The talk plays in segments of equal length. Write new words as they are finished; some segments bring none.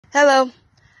Hello,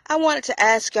 I wanted to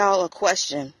ask y'all a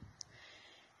question.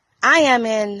 I am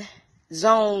in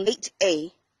zone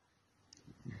 8A,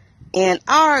 and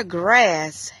our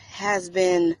grass has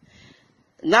been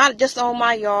not just on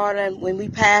my yard, and when we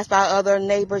pass by other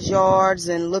neighbors' yards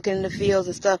and look in the fields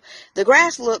and stuff, the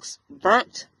grass looks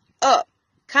burnt up,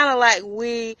 kind of like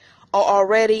we are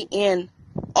already in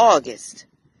August,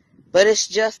 but it's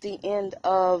just the end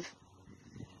of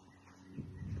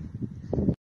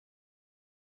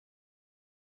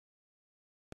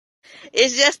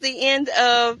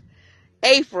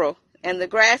April, and the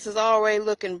grass is already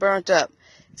looking burnt up.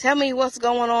 Tell me what's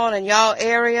going on in y'all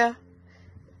area.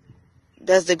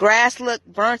 Does the grass look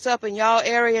burnt up in y'all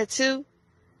area too?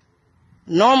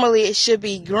 Normally it should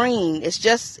be green. It's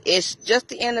just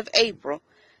the end of April,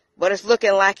 but it's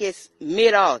looking like it's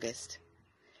mid-August.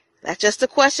 That's just a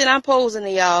question I'm posing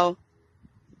to y'all.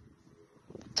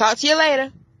 Talk to you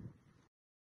later.